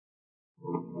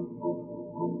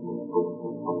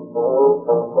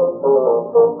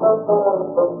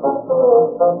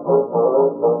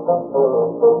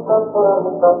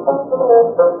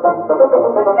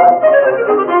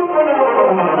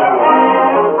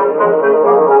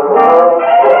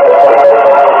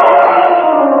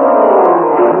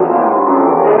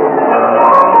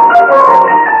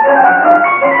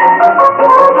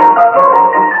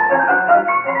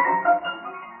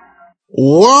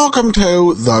Welcome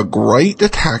to The Great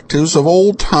Detectives of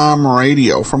Old Time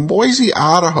Radio from Boise,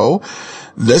 Idaho.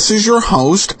 This is your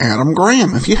host, Adam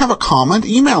Graham. If you have a comment,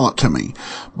 email it to me.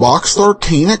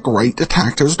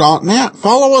 box13@greatdetectives.net.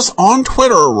 Follow us on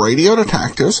Twitter, Radio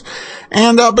Detectives,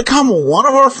 and become one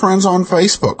of our friends on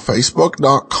Facebook,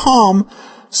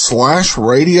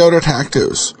 facebook.com/Radio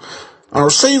Detectives. I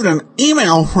received an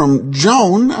email from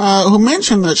Joan, who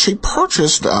mentioned that she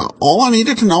purchased All I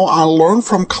Needed to Know I Learned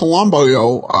from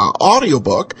Columbo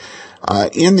audiobook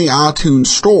in the iTunes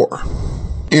store.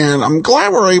 And I'm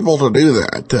glad we're able to do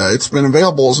that. It's been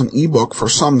available as an ebook for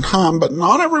some time, but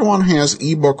not everyone has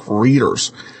ebook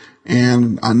readers.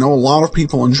 And I know a lot of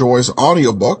people enjoys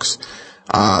audiobooks.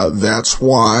 That's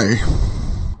why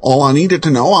All I Needed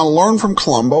to Know I Learned from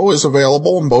Columbo is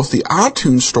available in both the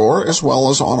iTunes store as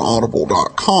well as on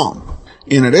audible.com.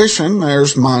 In addition,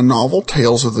 there's my novel,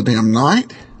 Tales of the Dim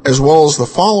Night, as well as the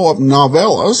follow-up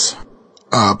novellas,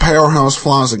 Powerhouse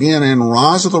Flies Again and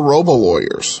Rise of the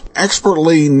Robo-Lawyers,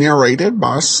 expertly narrated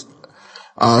by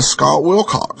Scott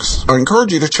Wilcox. I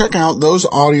encourage you to check out those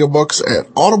audiobooks at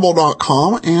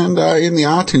audible.com and in the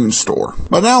iTunes store.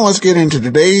 But now let's get into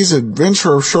today's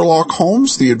adventure of Sherlock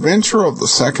Holmes, The Adventure of the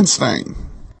Second Stain.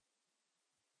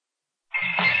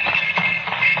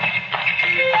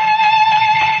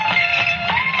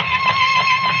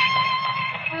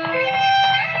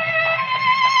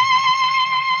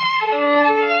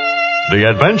 The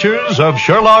Adventures of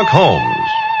Sherlock Holmes.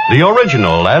 The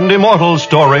original and immortal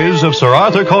stories of Sir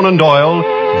Arthur Conan Doyle,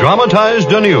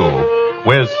 dramatized anew,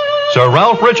 with Sir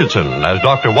Ralph Richardson as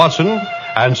Dr. Watson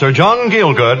and Sir John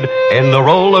Gielgud in the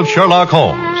role of Sherlock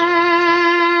Holmes.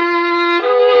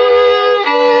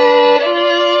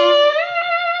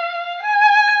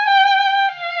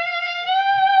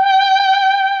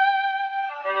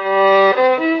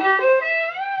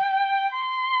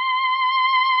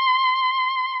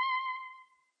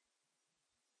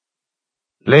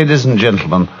 Ladies and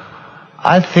gentlemen,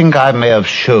 I think I may have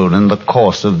shown in the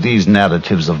course of these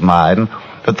narratives of mine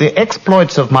that the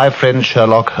exploits of my friend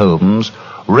Sherlock Holmes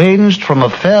ranged from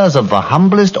affairs of the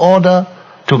humblest order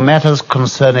to matters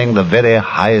concerning the very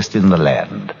highest in the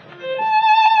land.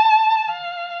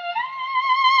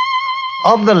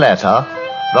 Of the latter,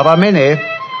 there are many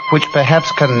which perhaps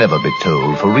can never be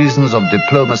told for reasons of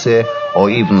diplomacy or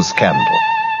even scandal.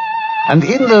 And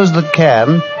in those that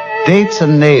can, dates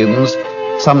and names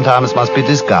sometimes must be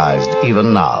disguised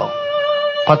even now,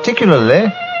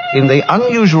 particularly in the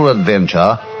unusual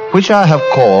adventure which I have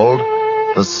called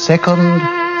The Second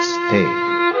Stain.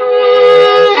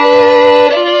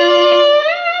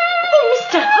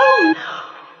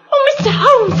 Mr.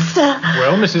 Holmes, sir.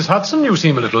 Well, Mrs. Hudson, you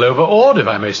seem a little overawed, if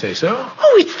I may say so.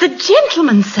 Oh, it's the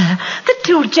gentleman, sir. The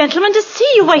two gentlemen to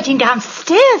see you waiting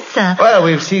downstairs, sir. Well,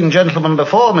 we've seen gentlemen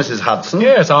before, Mrs. Hudson.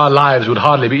 Yes, our lives would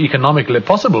hardly be economically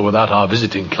possible without our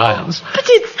visiting clients. But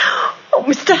it's... Oh,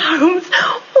 Mr. Holmes.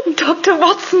 Oh, Dr.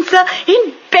 Watson, sir.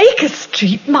 In Baker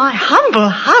Street, my humble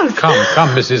house.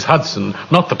 Come, Mrs. Hudson.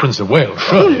 Not the Prince of Wales,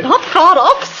 surely. Oh, not far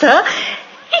off, sir.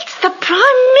 It's the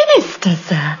Prime Minister,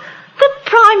 sir. The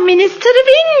Prime Minister of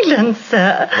England,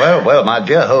 sir. Well, my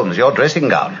dear Holmes, your dressing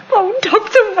gown. Oh,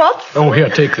 Dr. Watson. Oh, here,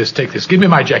 take this. Give me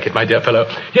my jacket, my dear fellow.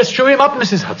 Yes, show him up,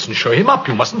 Mrs. Hudson, show him up.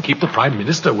 You mustn't keep the Prime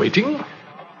Minister waiting.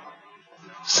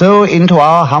 So into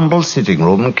our humble sitting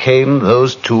room came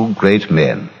those two great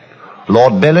men.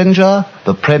 Lord Bellinger,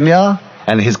 the Premier,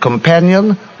 and his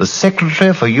companion, the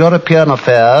Secretary for European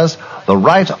Affairs, the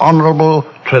Right Honourable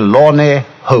Trelawney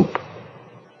Hope.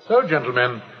 So,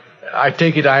 gentlemen, I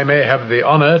take it I may have the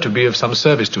honour to be of some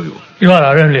service to you. You are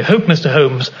our only hope, Mr.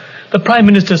 Holmes. The Prime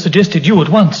Minister suggested you at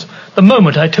once, the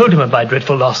moment I told him of my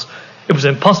dreadful loss. It was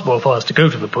impossible for us to go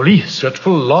to the police.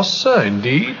 Dreadful loss, sir,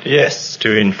 indeed? Yes,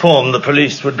 to inform the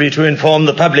police would be to inform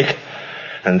the public,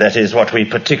 and that is what we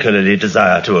particularly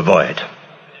desire to avoid.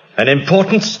 An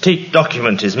important state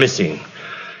document is missing,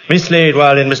 mislaid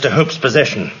while in Mr. Hope's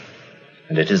possession,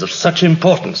 and it is of such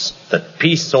importance that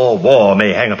peace or war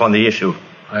may hang upon the issue.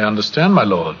 I understand, my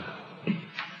lord.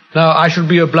 Now, I should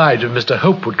be obliged if Mr.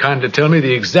 Hope would kindly tell me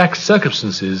the exact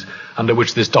circumstances under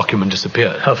which this document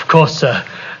disappeared. Of course, sir.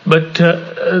 But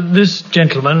this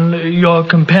gentleman, your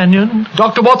companion?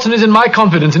 Dr. Watson is in my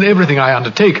confidence in everything I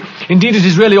undertake. Indeed, it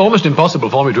is really almost impossible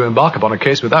for me to embark upon a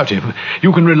case without him.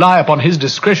 You can rely upon his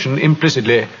discretion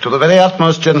implicitly. To the very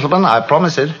utmost, gentlemen, I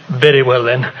promise it. Very well,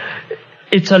 then.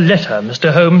 It's a letter,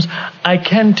 Mr. Holmes. I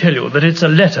can tell you that it's a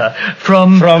letter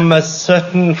from... From a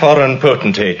certain foreign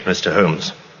potentate, Mr.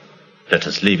 Holmes. Let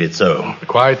us leave it so.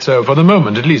 Quite so, for the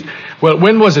moment at least. Well,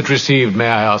 when was it received, may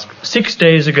I ask? 6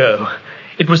 days ago.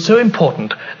 It was so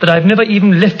important that I've never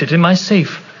even left it in my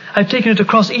safe. I've taken it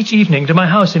across each evening to my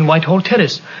house in Whitehall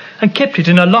Terrace and kept it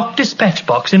in a locked dispatch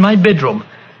box in my bedroom.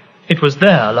 It was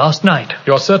there last night.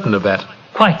 You're certain of that?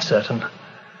 Quite certain.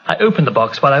 I opened the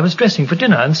box while I was dressing for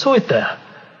dinner and saw it there.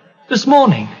 This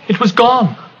morning, it was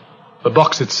gone. The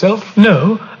box itself?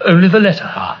 No, only the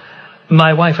letter.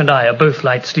 My wife and I are both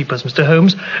light sleepers, Mr.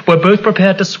 Holmes. We're both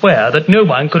prepared to swear that no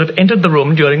one could have entered the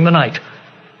room during the night.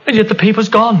 And yet the paper's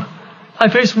gone. I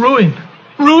face ruin.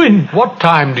 Ruin! What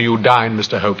time do you dine,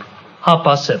 Mr. Hope?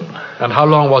 7:30. And how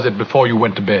long was it before you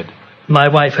went to bed? My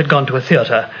wife had gone to a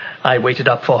theatre. I waited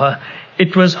up for her.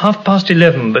 It was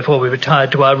 11:30 before we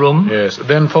retired to our room. Yes,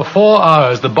 then for 4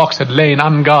 hours the box had lain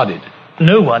unguarded.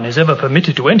 No one is ever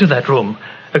permitted to enter that room,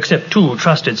 except 2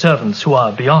 trusted servants who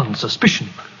are beyond suspicion.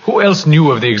 Who else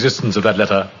knew of the existence of that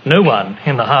letter? No one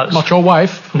in the house. Not your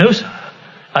wife? No, sir.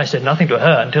 I said nothing to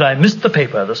her until I missed the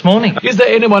paper this morning. Is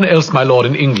there anyone else, my lord,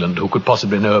 in England who could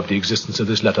possibly know of the existence of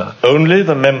this letter? Only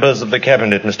the members of the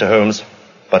Cabinet, Mr. Holmes,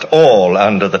 but all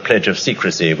under the pledge of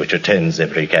secrecy which attends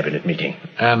every Cabinet meeting.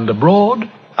 And abroad?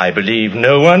 I believe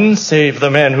no one save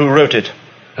the man who wrote it.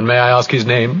 And may I ask his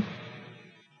name?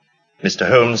 Mr.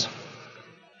 Holmes,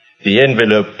 the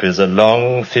envelope is a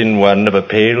long, thin one of a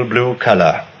pale blue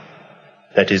color.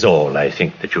 That is all I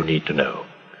think that you need to know.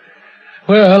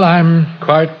 Well, I'm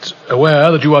quite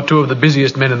aware that you are 2 of the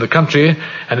busiest men in the country,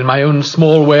 and in my own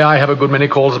small way I have a good many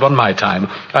calls upon my time.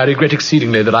 I regret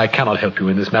exceedingly that I cannot help you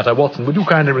in this matter. Watson, would you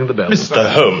kindly ring the bell? Mr.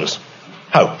 Holmes,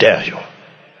 how dare you?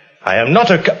 I am not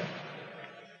a...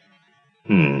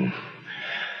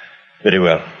 Very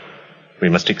well. We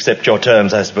must accept your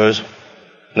terms, I suppose.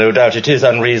 No doubt it is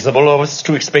unreasonable of us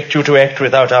to expect you to act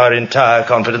without our entire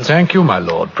confidence. Thank you, my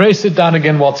lord. Pray sit down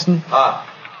again, Watson.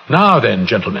 Now then,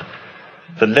 gentlemen.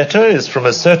 The letter is from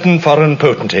a certain foreign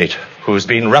potentate who has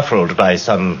been ruffled by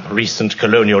some recent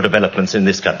colonial developments in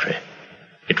this country.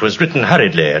 It was written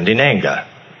hurriedly and in anger,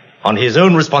 on his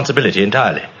own responsibility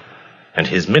entirely, and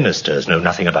his ministers know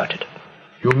nothing about it.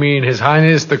 You mean His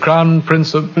Highness the Crown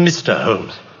Prince of... Mr.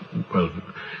 Holmes. Well,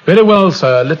 very well,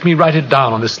 sir. Let me write it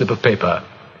down on this slip of paper.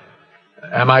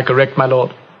 Am I correct, my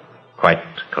lord? Quite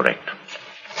correct.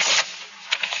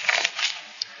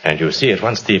 And you see at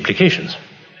once the implications.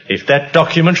 If that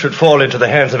document should fall into the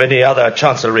hands of any other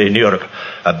chancellery in Europe,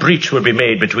 a breach would be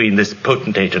made between this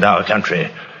potentate and our country,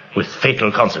 with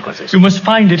fatal consequences. You must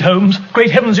find it, Holmes.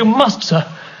 Great heavens, you must, sir.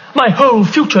 My whole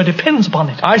future depends upon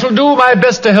it. I shall do my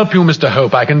best to help you, Mr.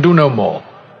 Hope. I can do no more.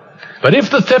 But if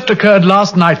the theft occurred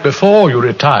last night before you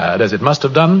retired, as it must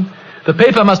have done, the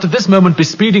paper must at this moment be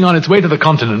speeding on its way to the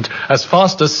continent as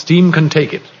fast as steam can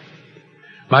take it.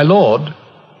 My lord...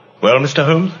 Well, Mr.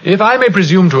 Holmes? If I may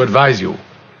presume to advise you...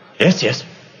 Yes.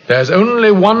 There's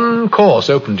only one course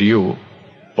open to you.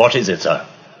 What is it, sir?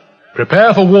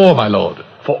 Prepare for war, my lord.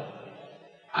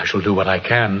 I shall do what I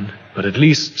can, but at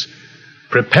least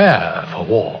prepare for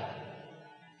war.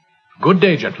 Good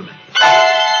day, gentlemen.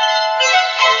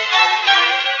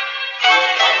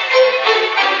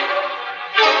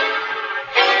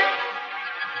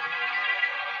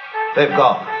 They've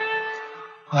gone.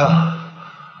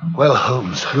 Well,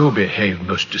 Holmes. You behaved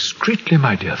most discreetly,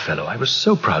 my dear fellow. I was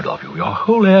so proud of you. Your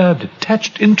whole air of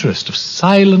detached interest, of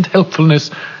silent helpfulness.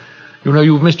 You know,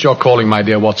 you've missed your calling, my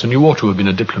dear Watson. You ought to have been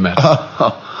a diplomat.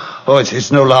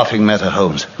 It's no laughing matter,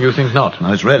 Holmes. You think not?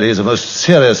 No, it really is a most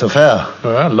serious affair.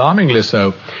 Alarmingly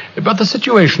so. But the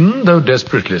situation, though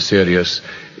desperately serious,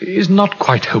 is not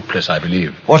quite hopeless, I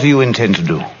believe. What do you intend to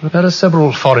do? There are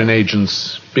several foreign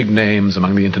agents, big names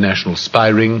among the international spy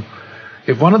ring.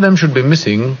 If one of them should be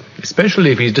missing,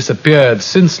 especially if he's disappeared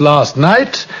since last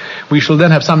night, we shall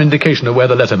then have some indication of where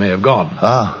the letter may have gone.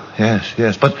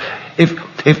 Yes. But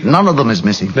if none of them is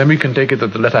missing... Then we can take it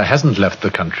that the letter hasn't left the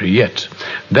country yet.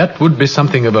 That would be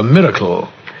something of a miracle.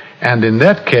 And in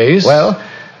that case... Well?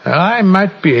 I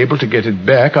might be able to get it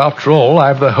back. After all,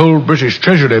 I've the whole British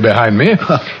Treasury behind me.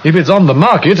 If it's on the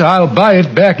market, I'll buy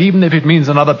it back, even if it means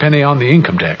another penny on the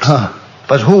income tax.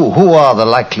 But who are the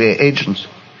likely agents?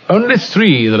 Only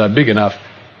 3 that are big enough.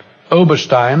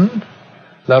 Oberstein,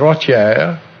 La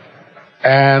Rotière,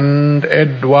 And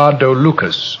Eduardo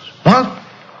Lucas. What?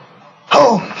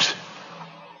 Holmes!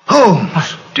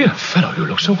 Holmes! Dear fellow, you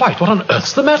look so white. What on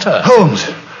earth's the matter? Holmes!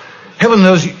 Heaven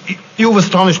knows you've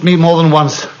astonished me more than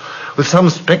once with some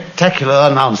spectacular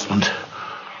announcement.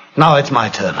 Now it's my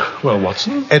turn. Well,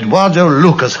 Watson? Eduardo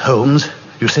Lucas, Holmes.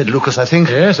 You said Lucas, I think?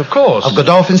 Yes, of course. Of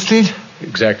Godolphin Street?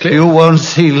 Exactly. You won't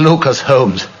see Lucas,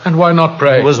 Holmes. And why not,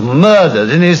 pray? He was murdered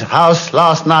in his house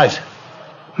last night.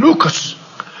 Lucas!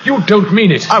 You don't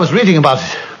mean it. I was reading about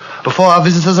it before our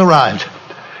visitors arrived.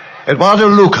 Eduardo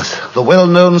Lucas, the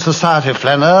well-known society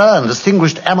flaneur and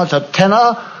distinguished amateur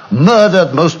tenor,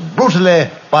 murdered most brutally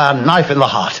by a knife in the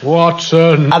heart.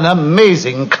 Watson. An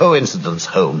amazing coincidence,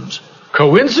 Holmes.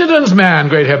 Coincidence, man?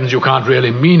 Great heavens, you can't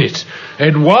really mean it.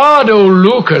 Eduardo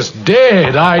Lucas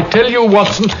dead. I tell you,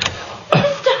 Watson.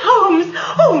 Mr. Holmes!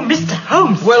 Oh, Mr.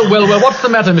 Holmes! Well, what's the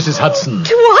matter, Mrs. Hudson?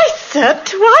 Twice, sir,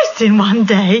 twice in one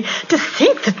day. To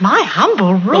think that my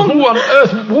humble room... Well, who on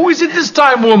earth? Who is it this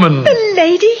time, woman? The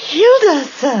Lady Hilda,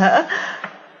 sir.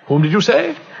 Whom did you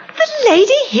say? The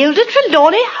Lady Hilda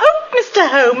Trelawney Hope, Mr.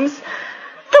 Holmes.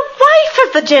 The wife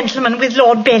of the gentleman with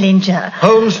Lord Bellinger.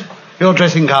 Holmes, your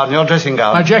dressing gown.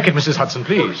 My jacket, Mrs. Hudson,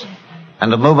 please.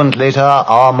 And a moment later,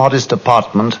 our modest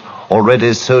apartment,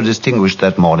 already so distinguished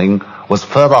that morning, was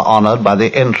further honoured by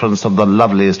the entrance of the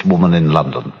loveliest woman in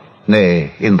London,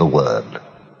 nay, in the world.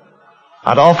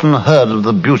 I'd often heard of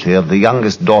the beauty of the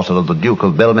youngest daughter of the Duke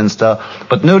of Belminster,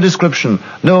 but no description,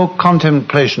 no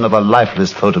contemplation of a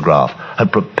lifeless photograph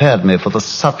had prepared me for the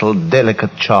subtle,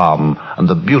 delicate charm and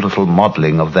the beautiful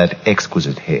modelling of that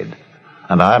exquisite head.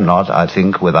 And I am not, I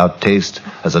think, without taste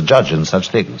as a judge in such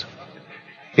things.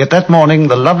 Yet that morning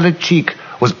the lovely cheek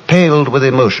was paled with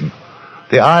emotion.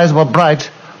 The eyes were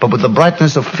bright, but with the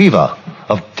brightness of fever,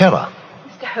 of terror.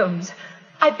 Mr. Holmes,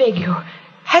 I beg you,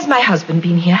 has my husband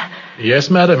been here? Yes,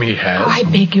 madam, he has. Oh, I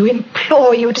beg you,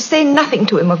 implore you to say nothing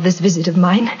to him of this visit of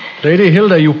mine. Lady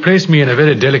Hilda, you place me in a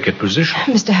very delicate position.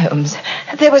 Mr. Holmes,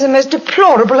 there was a most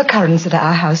deplorable occurrence at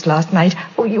our house last night.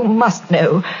 Oh, you must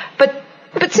know. But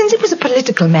since it was a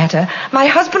political matter, my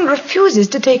husband refuses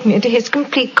to take me into his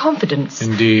complete confidence.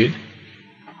 Indeed.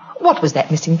 What was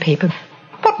that missing paper?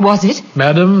 What was it?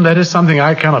 Madam, that is something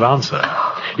I cannot answer.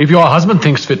 If your husband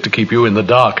thinks fit to keep you in the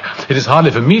dark, it is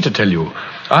hardly for me to tell you.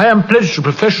 I am pledged to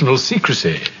professional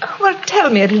secrecy. Well, tell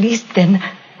me at least then.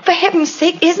 For heaven's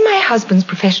sake, is my husband's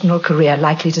professional career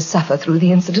likely to suffer through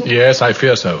the incident? Yes, I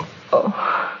fear so. Oh,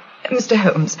 Mr.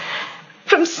 Holmes,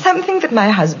 from something that my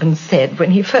husband said when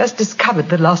he first discovered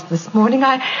the loss this morning,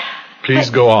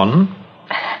 Please go on.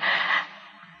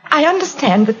 I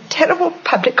understand that terrible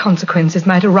public consequences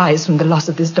might arise from the loss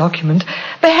of this document.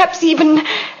 Perhaps even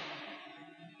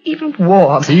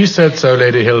war. He said so,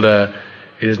 Lady Hilda.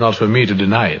 It is not for me to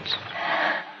deny it.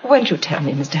 Won't you tell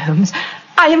me, Mr. Holmes?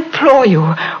 I implore you.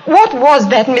 What was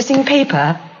that missing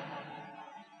paper?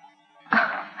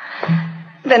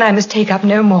 Then I must take up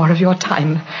no more of your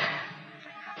time.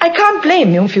 I can't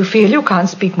blame you if you feel you can't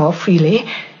speak more freely.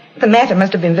 The matter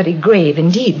must have been very grave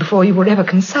indeed before you were ever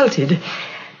consulted.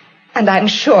 And I'm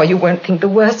sure you won't think the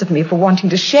worse of me for wanting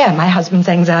to share my husband's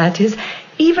anxieties,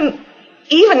 even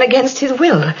against his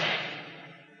will.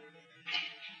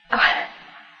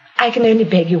 I can only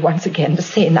beg you once again to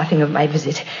say nothing of my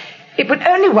visit. It would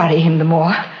only worry him the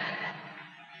more.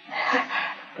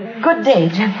 Good day,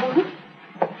 gentlemen.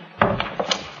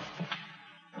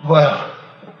 Well,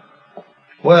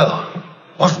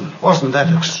 wasn't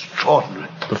that extraordinary?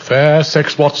 The fair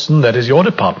sex, Watson, that is your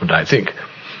department, I think.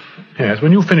 Yes,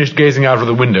 when you've finished gazing out of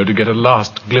the window to get a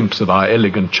last glimpse of our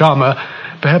elegant charmer,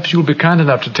 perhaps you'll be kind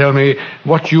enough to tell me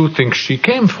what you think she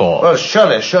came for. Well,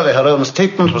 surely her own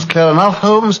statement was clear enough,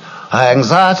 Holmes. Her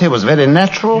anxiety was very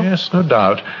natural. Yes, no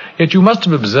doubt. Yet you must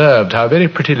have observed how very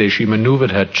prettily she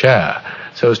maneuvered her chair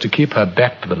so as to keep her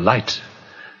back to the light.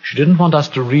 She didn't want us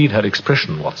to read her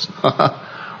expression, Watson.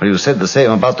 Well, you said the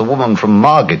same about the woman from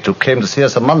Margate who came to see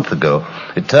us a month ago.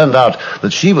 It turned out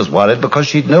that she was worried because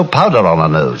she'd no powder on her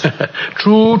nose.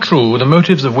 True. The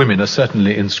motives of women are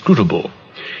certainly inscrutable.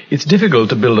 It's difficult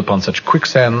to build upon such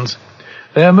quicksands.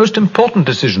 Their most important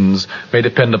decisions may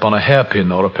depend upon a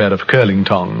hairpin or a pair of curling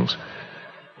tongs.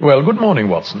 Well, good morning,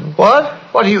 Watson. What?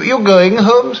 What, are you going,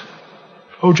 Holmes?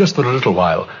 Oh, just for a little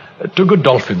while. To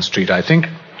Godolphin Street, I think.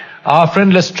 Our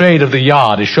friend Lestrade of the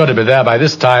Yard is sure to be there by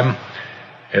this time.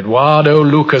 Eduardo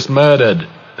Lucas murdered.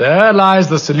 There lies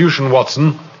the solution,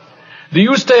 Watson. Do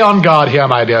you stay on guard here,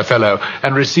 my dear fellow,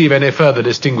 and receive any further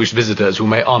distinguished visitors who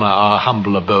may honor our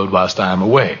humble abode whilst I am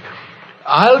away.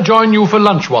 I'll join you for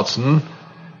lunch, Watson.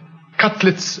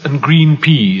 Cutlets and green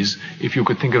peas, if you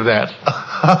could think of that.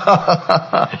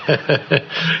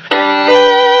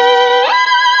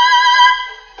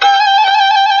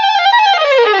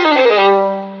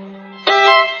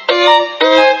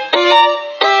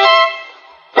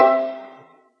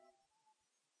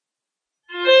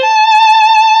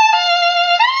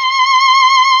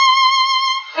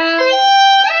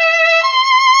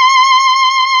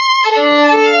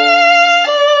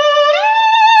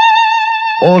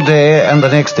 all day and the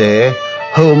next day,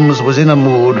 Holmes was in a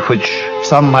mood which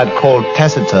some might call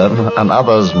taciturn and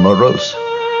others morose.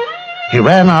 He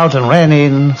ran out and ran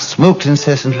in, smoked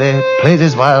incessantly, played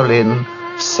his violin,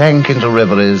 sank into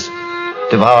reveries,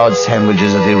 devoured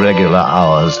sandwiches at irregular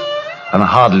hours, and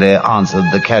hardly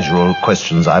answered the casual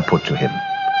questions I put to him.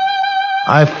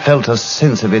 I felt a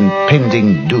sense of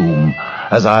impending doom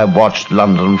as I watched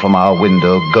London from our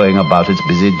window going about its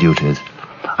busy duties.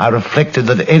 I reflected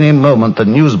that any moment the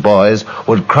newsboys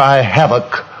would cry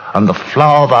havoc and the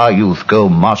flower of our youth go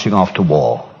marching off to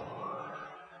war.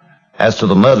 As to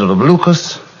the murder of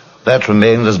Lucas, that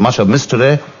remained as much a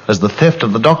mystery as the theft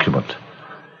of the document.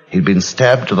 He'd been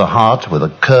stabbed to the heart with a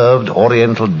curved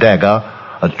oriental dagger,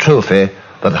 a trophy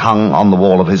that hung on the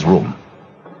wall of his room.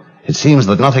 It seems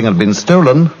that nothing had been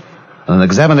stolen, and an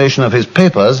examination of his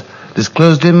papers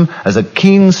disclosed him as a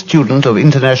keen student of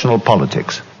international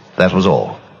politics. That was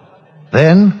all.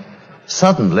 Then,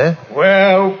 suddenly...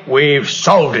 Well, we've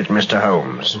solved it, Mr.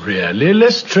 Holmes. Really,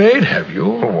 Lestrade, have you?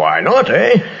 Why not,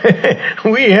 eh?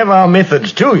 We have our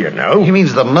methods too, you know. He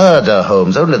means the murder,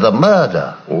 Holmes, only the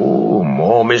murder. Oh,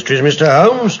 more mysteries, Mr.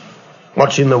 Holmes.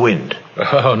 What's in the wind?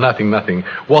 Oh, nothing.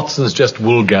 Watson's just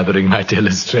wool gathering, my dear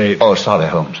Lestrade. Oh, sorry,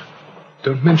 Holmes.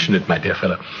 Don't mention it, my dear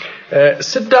fellow.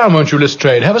 Sit down, won't you,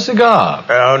 Lestrade? Have a cigar.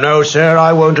 Oh, no, sir,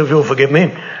 I won't if you'll forgive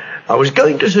me. I was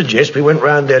going to suggest we went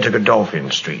round there to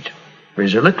Godolphin Street.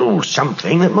 There's a little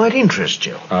something that might interest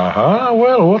you.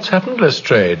 Well, what's happened,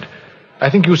 Lestrade? I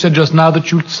think you said just now that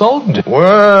you'd solved it.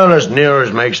 Well, as near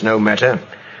as makes no matter.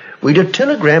 We'd a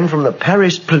telegram from the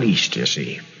Paris police, you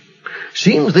see.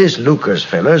 Seems this Lucas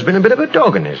fellow's been a bit of a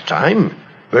dog in his time.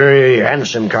 Very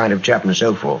handsome kind of chap and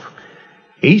so forth.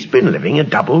 He's been living a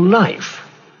double life.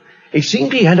 It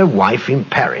seemed he had a wife in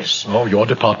Paris. Oh, your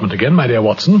department again, my dear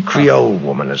Watson. Creole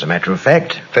woman, as a matter of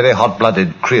fact. Very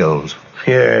hot-blooded Creoles.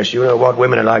 Yes, you know what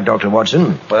women are like, Dr.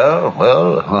 Watson.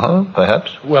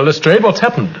 Perhaps. Well, Lestrade, what's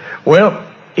happened? Well,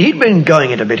 he'd been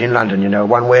going it a bit in London, you know,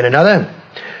 one way and another.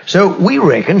 So we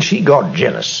reckon she got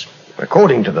jealous.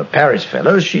 According to the Paris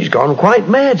fellows, she's gone quite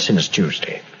mad since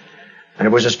Tuesday. And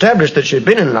it was established that she'd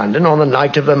been in London on the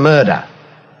night of the murder.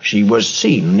 She was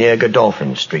seen near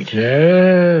Godolphin Street.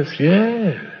 Yes.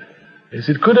 Yes,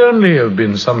 it could only have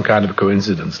been some kind of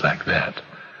coincidence like that.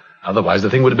 Otherwise,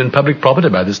 the thing would have been public property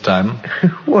by this time.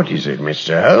 What is it,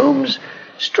 Mr. Holmes?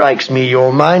 Strikes me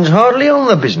your mind's hardly on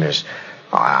the business.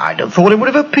 I'd have thought it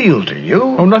would have appealed to you.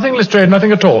 Oh, nothing, Lestrade,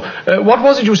 nothing at all. What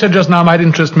was it you said just now might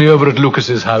interest me over at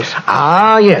Lucas's house?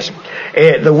 Yes.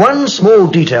 The one small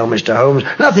detail, Mr. Holmes,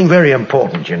 nothing very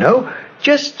important, you know.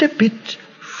 Just a bit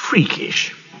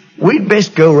freakish. We'd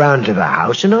best go round to the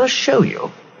house and I'll show you.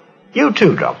 You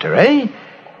too, Doctor, eh?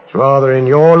 It's rather in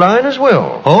your line as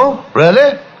well. Oh,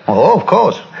 really? Oh, of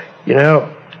course. You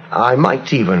know, I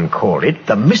might even call it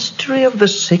the mystery of the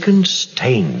second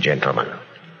stain, gentlemen.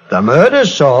 The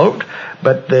murder's solved,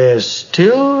 but there's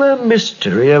still a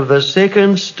mystery of the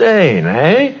second stain,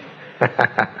 eh?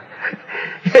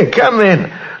 Come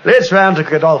then, let's round to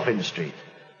Godolphin Street.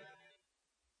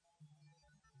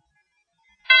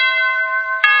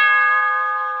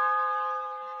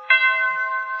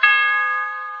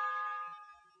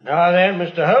 Now then,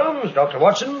 Mr. Holmes, Dr.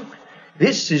 Watson,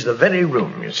 this is the very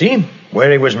room, you see,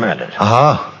 where he was murdered.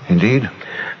 Indeed.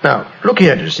 Now, look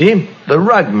here, do you see? The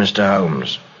rug, Mr.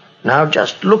 Holmes. Now,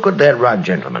 just look at that rug,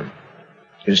 gentlemen.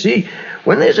 You see,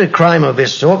 when there's a crime of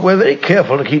this sort, we're very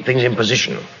careful to keep things in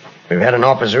position. We've had an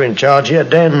officer in charge here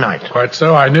day and night. Quite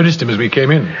so. I noticed him as we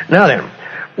came in. Now then,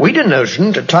 we'd a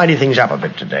notion to tidy things up a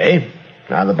bit today.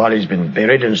 Now the body's been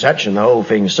buried and such, and the whole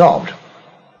thing's solved.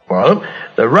 Well,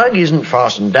 the rug isn't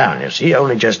fastened down, you see,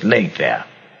 only just laid there.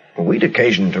 We'd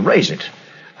occasion to raise it,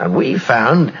 and we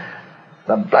found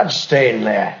the blood stain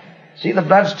there. See the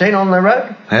blood stain on the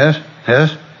rug?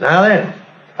 Yes. Now then,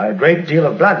 a great deal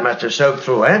of blood must have soaked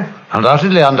through, eh?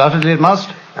 Undoubtedly it must.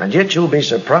 And yet you'll be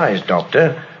surprised,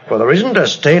 Doctor, for there isn't a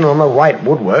stain on the white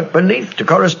woodwork beneath to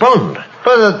correspond.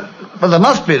 But there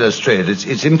must be, Lestrade.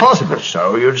 It's impossible.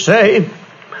 So you'd say.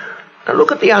 Now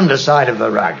look at the underside of the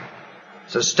rug.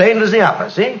 It's as stained as the upper,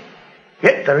 see?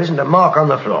 Yet there isn't a mark on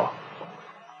the floor.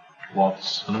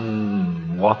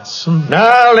 Watson.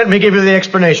 Now, let me give you the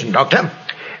explanation, Doctor.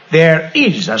 There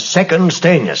is a second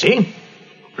stain, you see.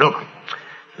 Look,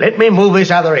 let me move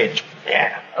this other edge.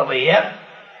 Yeah, over here.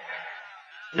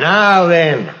 Now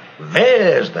then,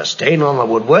 there's the stain on the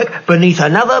woodwork beneath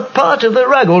another part of the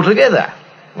rug altogether.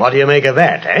 What do you make of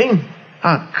that, eh?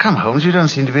 Come, Holmes, you don't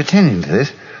seem to be attending to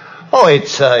this. Oh,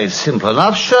 it's simple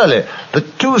enough, surely. The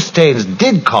two stains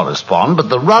did correspond, but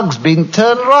the rug's been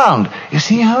turned round. You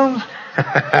see, Holmes?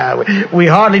 We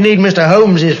hardly need Mr.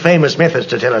 Holmes's famous methods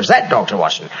to tell us that, Dr.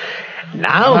 Watson.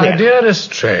 Now My then. dear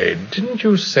Lestrade, didn't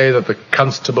you say that the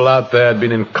constable out there had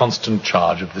been in constant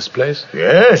charge of this place?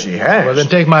 Yes, he has. Well, then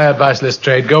take my advice,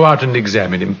 Lestrade. Go out and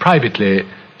examine him privately.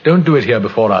 Don't do it here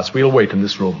before us. We'll wait in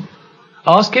this room.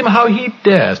 Ask him how he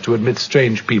dares to admit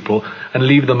strange people and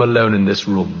leave them alone in this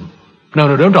room.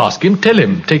 No, don't ask him. Tell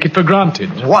him. Take it for granted.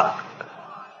 What?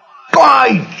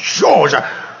 By George!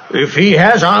 If he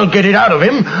has, I'll get it out of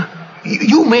him.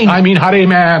 You mean... I mean, hurry,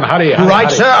 man. Hurry. Right,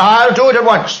 hurry. sir. I'll do it at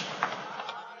once.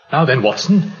 Now then,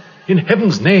 Watson, in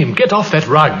heaven's name, get off that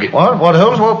rug. What,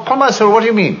 Holmes? Well, upon my soul, what do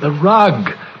you mean? The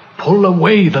rug. Pull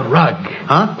away the rug.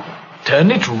 Huh?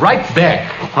 Turn it right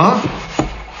back. Huh?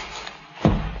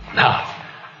 Now,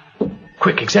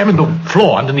 quick, examine the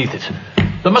floor underneath it.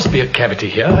 There must be a cavity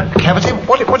here. Cavity?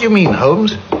 What do you mean,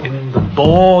 Holmes? In the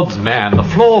boards, man, the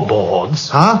floorboards.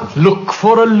 Huh? Look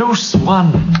for a loose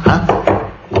one. Huh?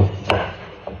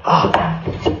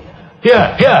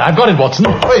 Here, I've got it, Watson.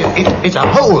 Wait, it's a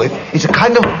hole. It's a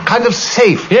kind of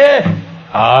safe.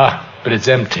 Yeah. But it's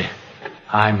empty.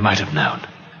 I might have known.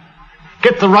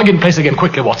 Get the rug in place again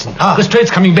quickly, Watson. The Lestrade's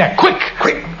coming back. Quick!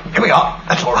 Here we are.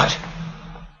 That's all right.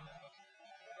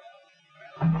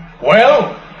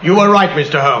 Well, you were right,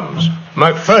 Mr. Holmes.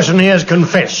 Macpherson here has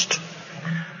confessed.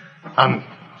 I'm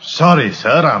sorry, sir.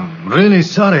 I'm really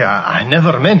sorry. I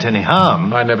never meant any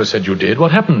harm. I never said you did.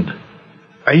 What happened?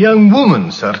 A young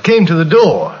woman, sir, came to the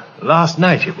door. Last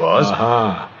night it was.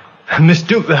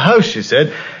 Mistook the house, she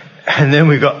said. And then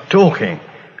we got talking.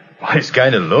 Well, it's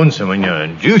kind of lonesome when you're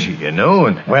on duty, you know.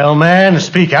 And well, man,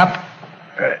 speak up.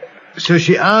 So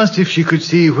she asked if she could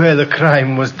see where the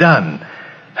crime was done.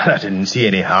 I didn't see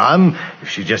any harm if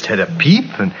she just had a peep.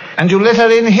 And you let her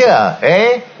in here,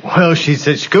 eh? Well, she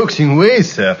said coaxing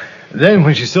ways, sir. Then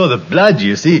when she saw the blood,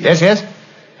 you see... Yes?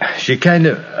 She kind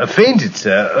of fainted,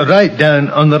 sir, right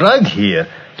down on the rug here.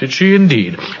 Did she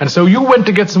indeed? And so you went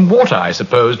to get some water, I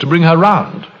suppose, to bring her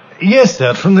round? Yes,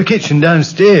 sir, from the kitchen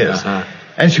downstairs.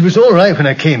 And she was all right when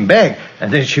I came back,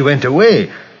 and then she went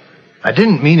away. I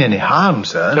didn't mean any harm,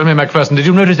 sir. Tell me, Macpherson, did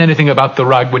you notice anything about the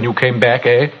rug when you came back,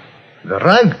 eh? The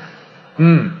rug?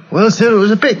 Well, sir, it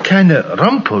was a bit kind of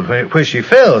rumpled where she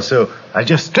fell, so I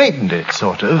just straightened it,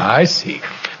 sort of. I see.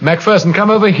 Macpherson,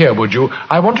 come over here, would you?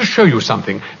 I want to show you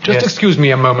something. Just excuse me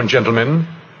a moment, gentlemen.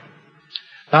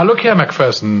 Now, look here,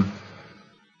 Macpherson.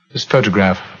 This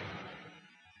photograph.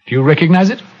 Do you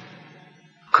recognize it?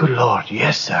 Good Lord,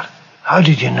 yes, sir. How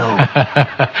did you know?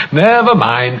 Never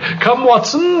mind. Come,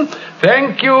 Watson.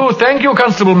 Thank you,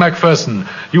 Constable Macpherson.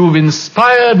 You've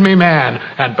inspired me, man,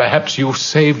 and perhaps you've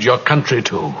saved your country,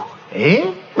 too.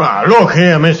 Eh? Look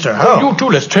here, Mr. Holmes. You too,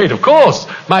 Lestrade, of course.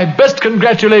 My best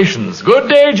congratulations. Good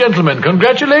day, gentlemen.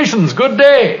 Congratulations. Good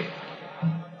day.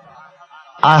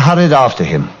 I hurried after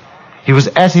him. He was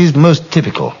at his most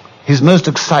typical, his most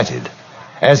excited,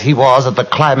 as he was at the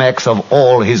climax of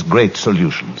all his great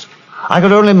solutions. I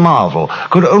could only marvel,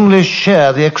 could only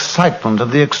share the excitement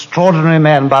of the extraordinary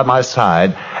man by my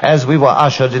side as we were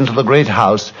ushered into the great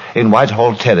house in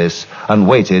Whitehall Terrace and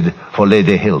waited for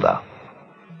Lady Hilda.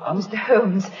 Oh, Mr.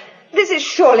 Holmes, this is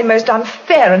surely most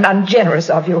unfair and ungenerous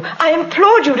of you. I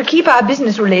implored you to keep our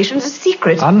business relations a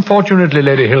secret. Unfortunately,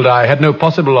 Lady Hilda, I had no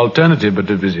possible alternative but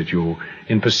to visit you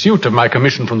in pursuit of my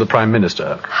commission from the Prime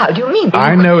Minister. How do you mean?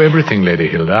 I know everything, Lady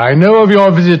Hilda. I know of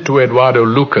your visit to Eduardo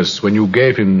Lucas when you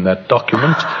gave him that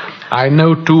document. I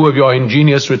know, too, of your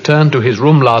ingenious return to his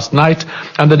room last night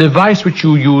and the device which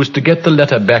you used to get the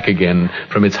letter back again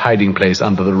from its hiding place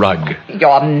under the rug.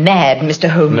 You're mad, Mr.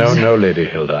 Holmes. No, Lady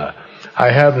Hilda. I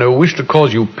have no wish to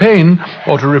cause you pain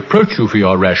or to reproach you for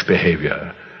your rash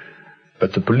behavior.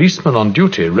 But the policeman on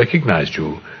duty recognized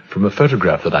you from a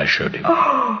photograph that I showed him.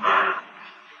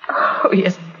 Oh,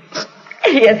 yes.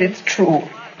 Yes, it's true.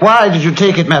 Why did you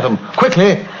take it, madam?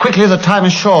 Quickly, the time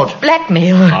is short.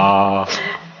 Blackmail.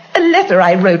 A letter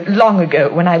I wrote long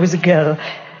ago when I was a girl.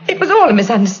 It was all a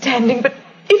misunderstanding, but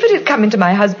if it had come into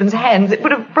my husband's hands, it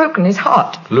would have broken his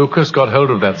heart. Lucas got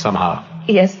hold of that somehow.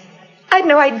 Yes. I'd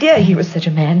no idea he was such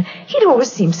a man. He'd always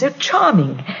seemed so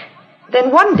charming. Then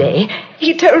one day,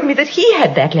 he told me that he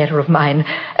had that letter of mine,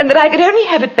 and that I could only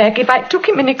have it back if I took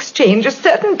him in exchange a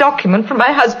certain document from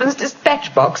my husband's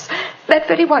dispatch box. That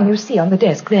very one you see on the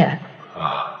desk there.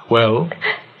 Well?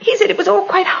 He said it was all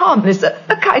quite harmless,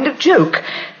 a kind of joke.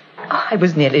 Oh, I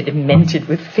was nearly demented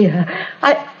with fear.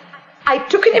 I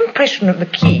took an impression of the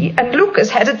key, and Lucas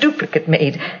had a duplicate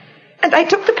made, and I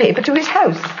took the paper to his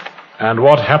house. And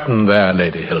what happened there,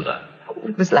 Lady Hilda? Oh,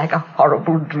 it was like a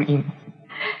horrible dream.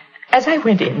 As I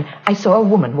went in, I saw a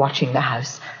woman watching the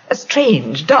house, a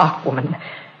strange, dark woman.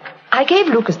 I gave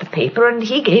Lucas the paper, and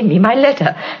he gave me my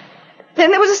letter.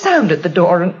 Then there was a sound at the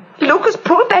door, and Lucas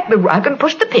pulled back the rug and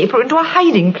pushed the paper into a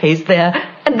hiding place there.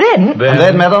 And then...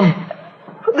 Then, madam?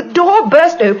 The door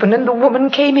burst open, and the woman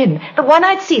came in, the one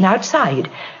I'd seen outside.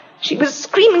 She was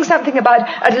screaming something about,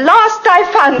 "At last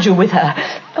I found you," with her.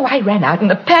 Oh, I ran out in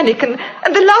a panic, and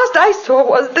the last I saw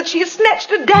was that she had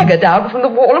snatched a dagger down from the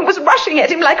wall and was rushing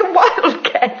at him like a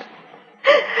wildcat.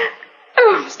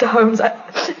 Oh, Mr. Holmes, I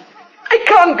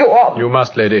can't go on. You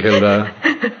must, Lady Hilda.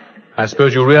 I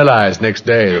suppose you realized next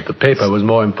day that the paper was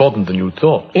more important than you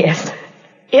thought. Yes.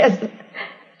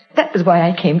 That was why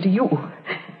I came to you.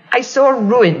 I saw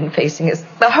ruin facing us,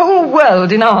 the whole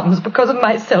world in arms because of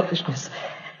my selfishness.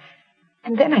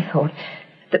 And then I thought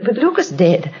that with Lucas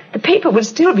dead, the paper would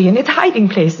still be in its hiding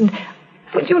place. And,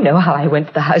 well, you know how I went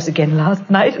to the house again last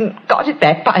night and got it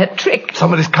back by a trick.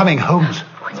 Somebody's coming, Holmes.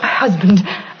 Oh, it's my husband.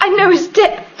 I know his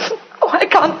step. Oh, I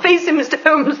can't face him, Mr.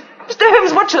 Holmes. Mr.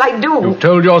 Holmes, what shall I do? You've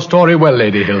told your story well,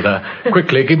 Lady Hilda.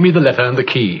 Quickly, give me the letter and the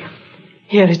key.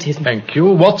 Here it is. Thank you.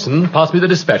 Watson, pass me the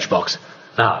dispatch box.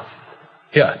 Now,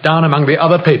 here, down among the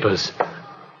other papers.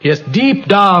 Yes, deep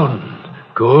down.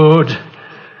 Good.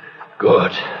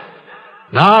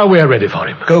 Now we're ready for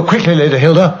him. Go quickly, Lady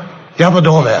Hilda. The other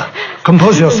door there.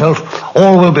 Compose yourself.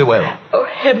 All will be well. Oh,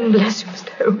 heaven bless you, Mr.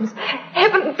 Holmes.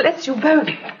 Heaven bless you both.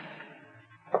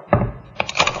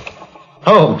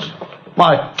 Holmes.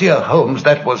 My dear Holmes,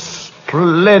 that was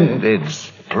splendid.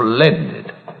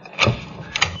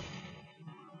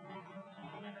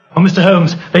 Oh, Mr.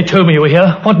 Holmes, they told me you were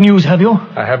here. What news have you?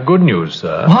 I have good news,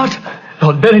 sir. What?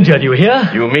 Lord Bellinger, you here?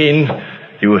 You mean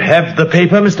you have the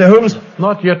paper, Mr. Holmes?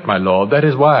 Not yet, my lord. That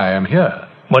is why I am here.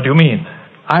 What do you mean?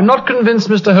 I'm not convinced,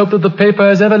 Mr. Hope, that the paper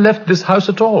has ever left this house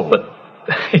at all. But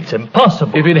it's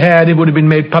impossible. If it had, it would have been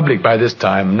made public by this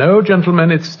time. No, gentlemen,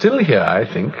 it's still here, I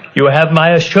think. You have my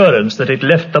assurance that it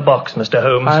left the box, Mr.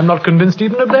 Holmes. I'm not convinced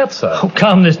even of that, sir. Oh,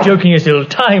 come, this joking is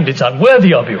ill-timed. It's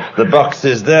unworthy of you. The box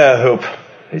is there, Hope.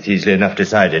 It's easily enough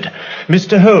decided.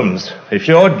 Mr. Holmes, if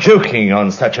you're joking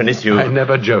on such an issue... I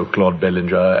never joke, Lord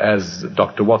Bellinger, as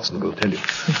Dr. Watson will tell you.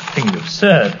 Thing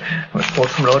absurd. A report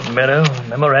from Lord Merrow, a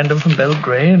memorandum from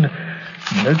Belgrade,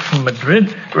 a note from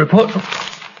Madrid, a report from...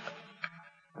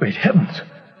 Great heavens.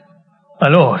 My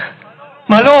lord.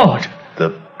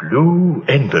 The blue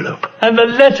envelope. And the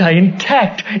letter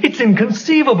intact. It's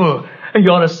inconceivable.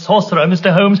 You're a sorcerer,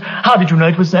 Mr. Holmes. How did you know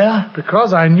it was there?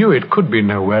 Because I knew it could be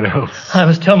nowhere else. I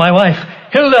must tell my wife.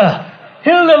 Hilda,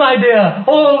 my dear,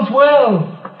 all's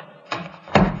well.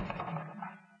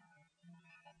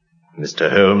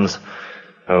 Mr. Holmes.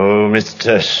 Oh,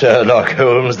 Mr. Sherlock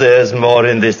Holmes, there's more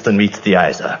in this than meets the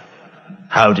eye, sir.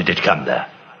 How did it come there?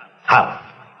 How?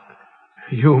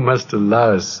 You must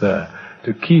allow us, sir,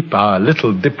 to keep our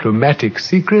little diplomatic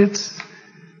secrets.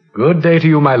 Good day to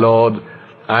you, my lord.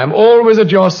 I am always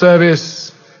at your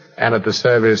service and at the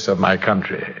service of my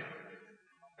country.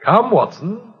 Come,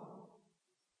 Watson.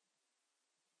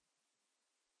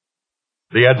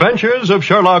 The Adventures of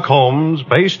Sherlock Holmes,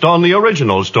 based on the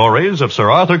original stories of Sir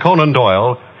Arthur Conan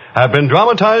Doyle, have been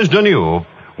dramatized anew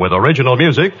with original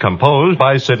music composed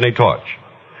by Sidney Torch.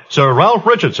 Sir Ralph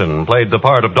Richardson played the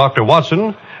part of Dr.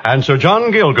 Watson, and Sir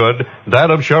John Gielgud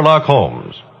that of Sherlock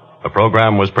Holmes. The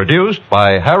program was produced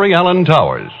by Harry Allen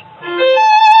Towers.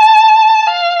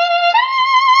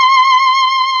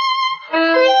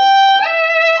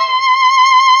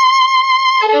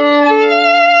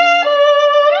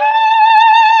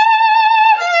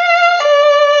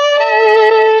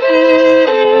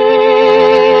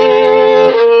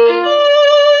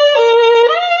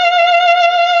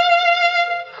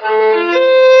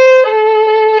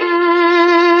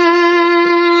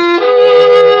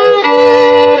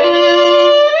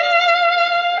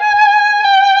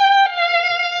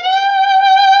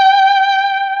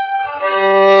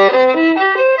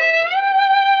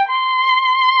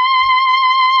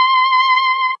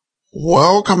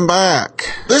 Welcome back.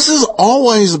 This has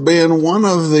always been one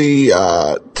of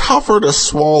the tougher to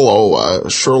swallow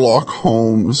Sherlock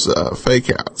Holmes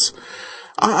fake-outs.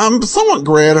 I'm somewhat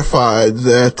gratified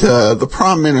that the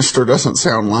Prime Minister doesn't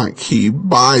sound like he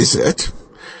buys it.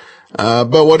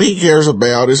 But what he cares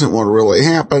about isn't what really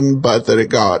happened, but that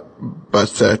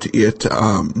it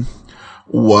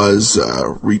was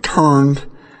returned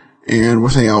and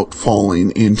without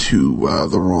falling into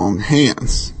the wrong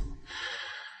hands.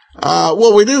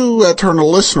 Well, we do turn to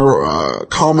listener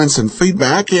comments and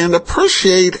feedback, and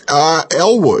appreciate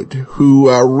Elwood, who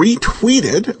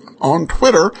retweeted on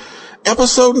Twitter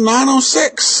episode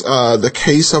 906, The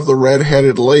Case of the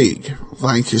Red-Headed League.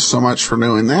 Thank you so much for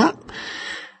doing that.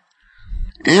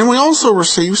 And we also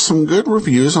received some good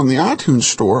reviews on the iTunes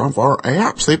store of our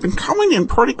apps. They've been coming in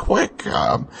pretty quick.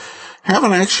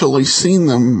 Haven't actually seen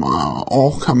them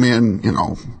all come in,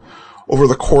 over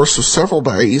the course of several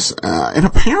days. And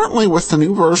apparently with the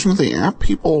new version of the app,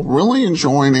 people really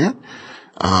enjoying it.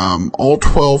 All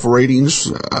 12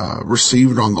 ratings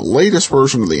received on the latest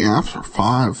version of the app are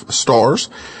 5 stars.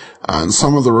 And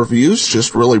some of the reviews,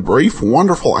 just really brief.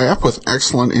 Wonderful app with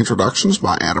excellent introductions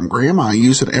by Adam Graham. I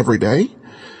use it every day.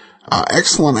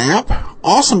 Excellent app.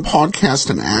 Awesome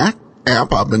podcast and app.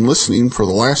 I've been listening for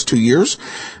the last 2 years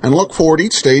and look forward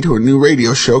each day to a new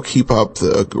radio show. Keep up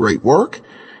the great work.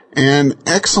 And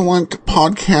excellent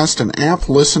podcast and app.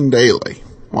 Listen daily.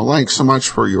 Well, thanks so much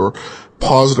for your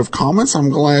positive comments. I'm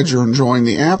glad you're enjoying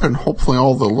the app and hopefully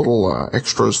all the little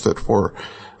extras that we're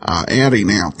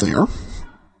adding out there.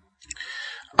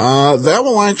 That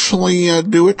will actually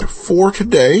do it for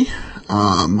today.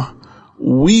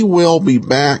 We will be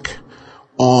back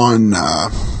on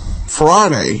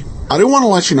Friday. I do want to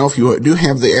let you know, if you do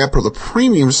have the app or the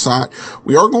premium site,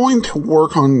 we are going to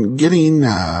work on getting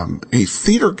a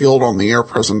Theater Guild on the Air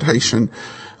presentation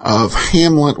of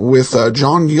Hamlet with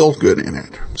John Gielgud in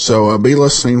it. So be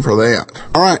listening for that.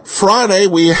 All right, Friday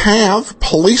we have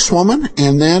Policewoman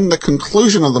and then the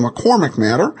conclusion of the McCormick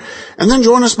matter. And then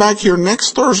join us back here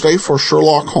next Thursday for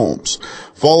Sherlock Holmes.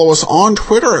 Follow us on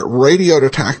Twitter at Radio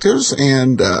Detectives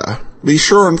and be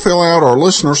sure and fill out our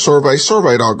listener survey,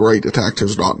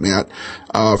 survey.greatdetectives.net.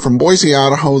 From Boise,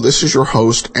 Idaho, this is your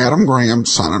host, Adam Graham,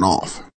 signing off.